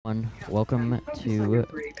everyone, welcome to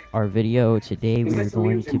our video. Today we are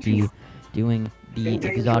going to be doing the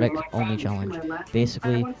exotic only challenge.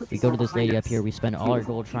 Basically, we go to this lady up here, we spend all our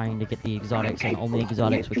gold trying to get the exotics, and only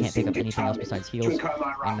exotics, we can't pick up anything else besides heals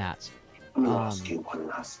and mats. Only thing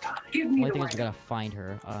is we gotta find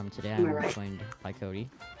her. Today I'm joined by Cody.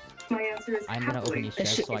 I'm gonna open these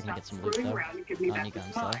chests so I can get some loot though. Any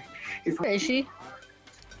guns though. Is she?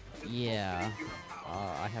 Yeah.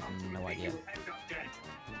 I have no idea.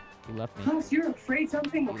 You left me. Plus, you're afraid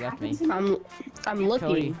something will happen to me. I'm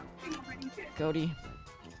looking. Cody.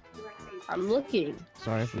 I'm looking.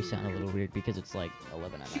 Sorry if we sound a little weird because it's like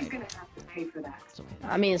 11 at night. She's gonna have to pay for that. Okay.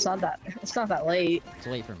 I mean, it's not that late. It's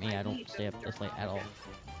late for me. I don't stay up this late at all.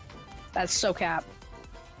 That's so cap.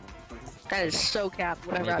 That is so cap.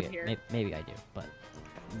 Whenever I'm maybe, here. Maybe I do, but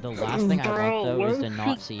the last thing I want though is to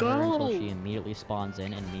not see her until she immediately spawns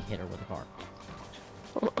in and we hit her with a car.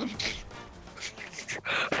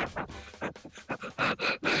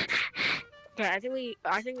 Okay, I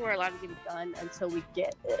think we're allowed to get it done until we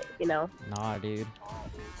get it, you know? Nah, dude.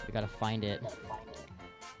 We gotta find it.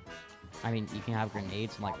 I mean, you can have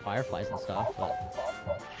grenades and like fireflies and stuff, but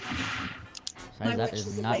besides that,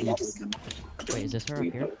 there's not. Wait, is this her up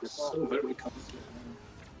here?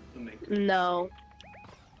 No.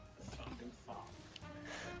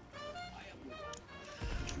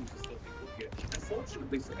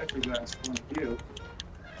 Unfortunately for everyone's point of view,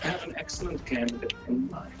 I have an excellent candidate in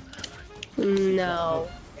mind. No.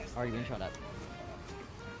 Already been shot at.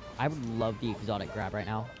 I would love the exotic grab right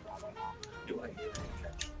now. Do I hear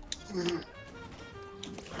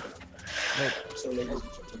Wait. so ladies and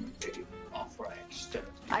gentlemen, offer I extend.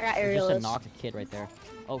 I got There's just a aerialist. knocked kid right there.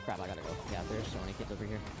 Oh crap, I gotta go. Yeah, there's so many kids over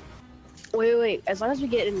here. Wait. As long as we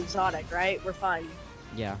get an exotic, right? We're fine.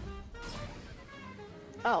 Yeah.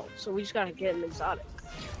 Oh, so we just gotta get an exotic.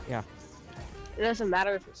 Yeah. It doesn't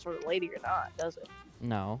matter if it's from a lady or not, does it?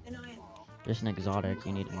 No. Just an exotic.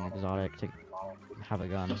 You need an exotic to have a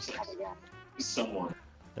gun. Someone.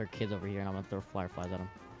 There are kids over here and I'm gonna throw fireflies at them.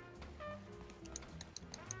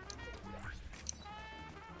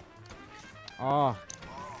 Oh.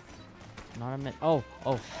 Not a minute. Oh.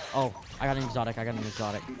 I got an exotic.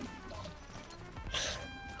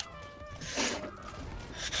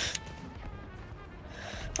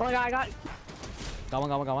 Oh my god, I got. Got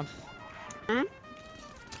one. Hmm?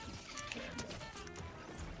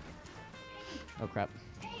 Oh crap.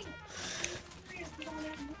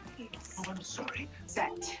 Oh, I'm sorry.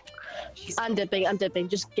 I'm dipping.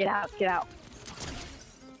 Just get out.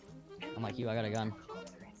 I'm like you, I got a gun.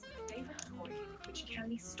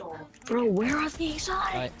 Bro, where are the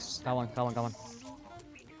exotics? Alright, got one.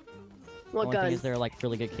 What Only thing gun? is there are like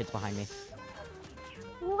really good kids behind me.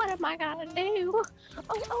 What am I gonna do?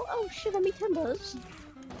 Oh, shit, let me timbers.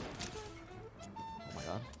 Oh my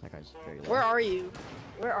god, that guy's very low. Where are you?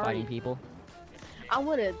 Where are Fighting you? people. I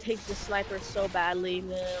wanna take the sniper so badly,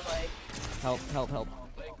 man. Like, Help.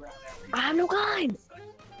 I have no gun.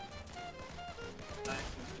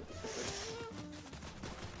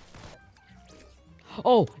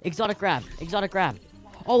 Oh, exotic grab.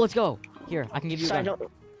 Oh, let's go. Here, I can give you a gun.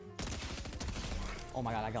 Oh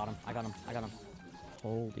my god, I got him.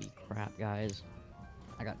 Holy crap, guys.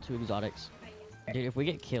 I got 2 exotics. Dude, if we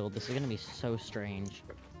get killed, this is gonna be so strange.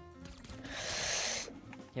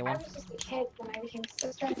 Okay, one.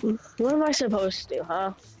 What am I supposed to do,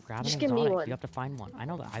 huh? Grab Just an give me exotic. one. You have to find one. I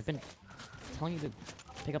know that. I've been telling you to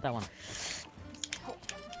pick up that one.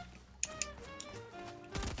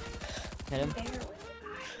 Hit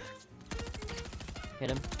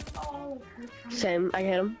him. Same, I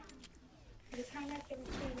hit him.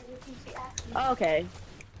 Oh, okay.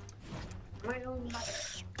 My own mother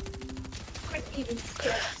couldn't even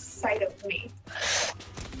get sight of me.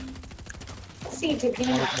 Seemed to be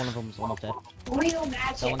One of them's almost dead. real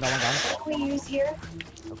magic Got one. that we use here.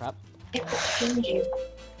 Oh crap. It will change you.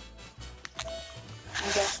 My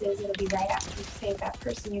guess is it'll be right after you save that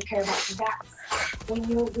person you care about from that, when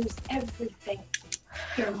you'll lose everything.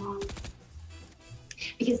 Your mom.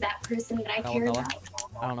 Because that person that I care about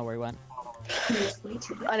I don't know where he went. is way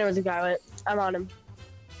too good. I know where the guy went. I'm on him.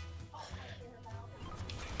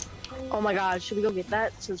 Oh my god, should we go get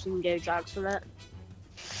that since we can get exotics from that?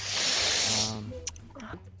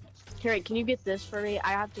 Here, can you get this for me? I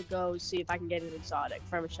have to go see if I can get an exotic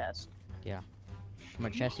from a chest. From a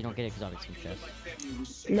chest, you don't get exotics from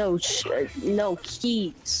chests. No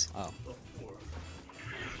keys. Oh.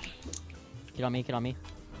 Get on me.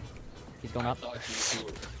 He's going up.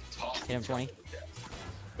 Hit him 20.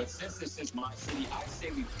 But since this is my city, I say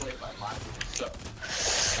we play by my rules.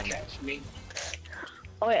 So, catch me.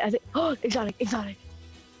 Oh wait, I think. Oh, exotic.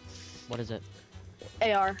 What is it?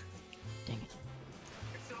 AR. Dang it.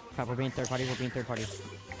 Crap, we're being third party. We're being third party.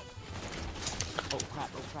 Oh crap!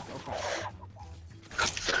 Oh crap! Oh crap!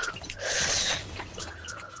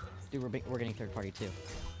 Dude, we're getting third party too.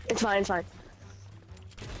 It's fine. It's fine.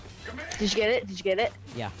 Did you get it? Did you get it?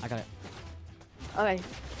 Yeah, I got it. Okay.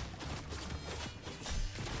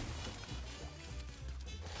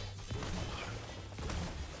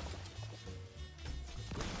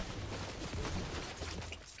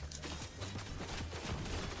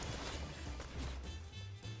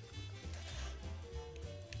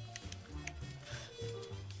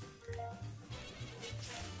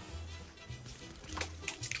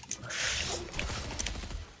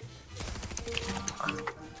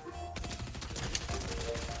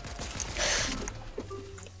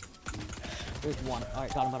 There's one.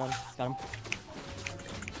 Alright, got him, got him, got him.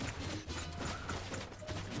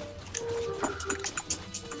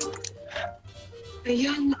 A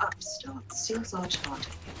young upstart steals our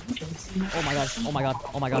charter. Oh my god, oh my god,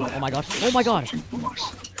 oh my god, oh my god, oh my god!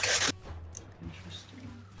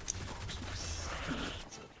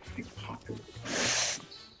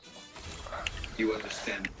 You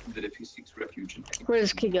understand that if he seeks refuge in any Where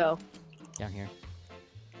does Kid go? Down here.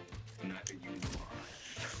 neither you nor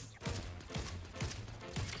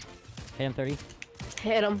Hit him 30.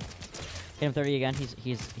 Hit him. Hit him 30 again. He's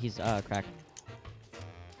cracked.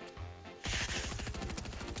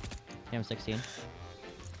 Hit him 16.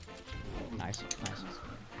 Nice, nice.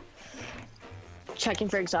 Checking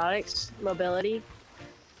for exotics. Mobility.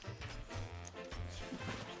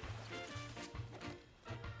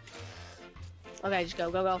 Okay, just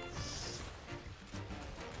go, go, go.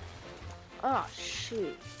 Oh,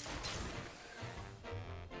 shoot.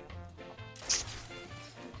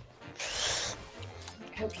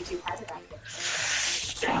 I hope you do has it back there.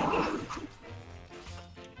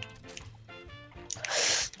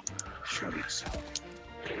 show yourself.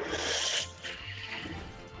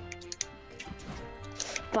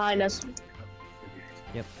 Behind us.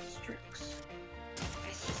 Yep. Strix.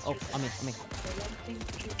 Oh, on me, on me. Can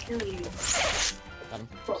kill you. Got him.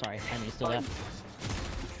 Sorry, I mean, still there.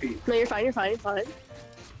 No, you're fine, you're fine, you're fine.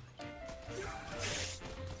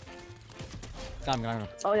 Got him, got him.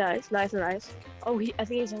 Oh, yeah, it's nice and nice. Oh, I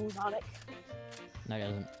think he's an exotic. No, he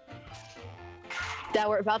doesn't. That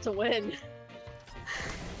we're about to win.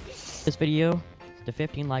 This video to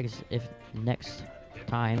 15 likes if next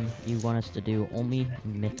time you want us to do only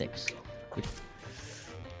mythics.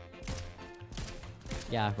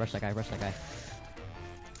 Yeah, rush that guy, rush that guy.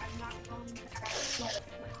 I'm not going to ask.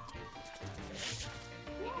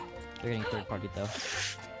 They're getting third party though.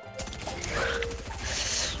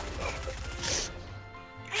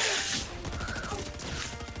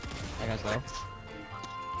 That guy's low.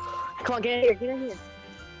 Come on, get in here, get in here.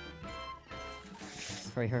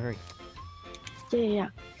 Hurry, hurry, hurry. Yeah, yeah, yeah.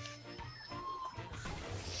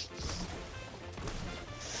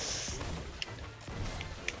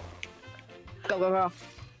 Go, go, go.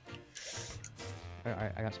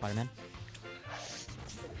 Alright, I got Spider-Man.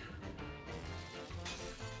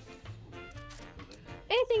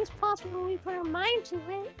 Anything's possible when we put our mind to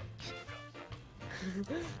it.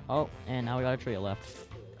 Oh, and now we got a trio left.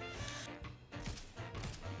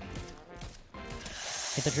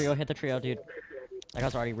 Hit the trio, dude. That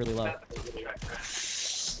guy's already really low.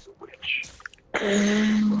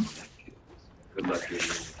 Good luck getting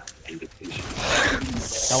an invitation.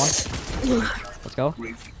 Got one. Let's go.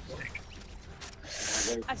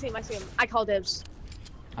 I see him, I see him. I call dibs.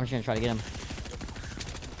 I'm just gonna try to get him.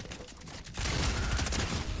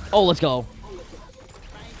 Oh, let's go.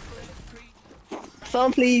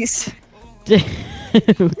 Phone, please.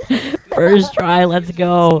 First try, let's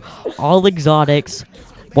go. All exotics.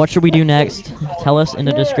 What should we do next? Tell us in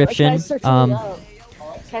the description. Can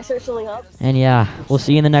I search something up? And yeah, we'll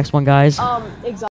see you in the next one, guys. Exotic.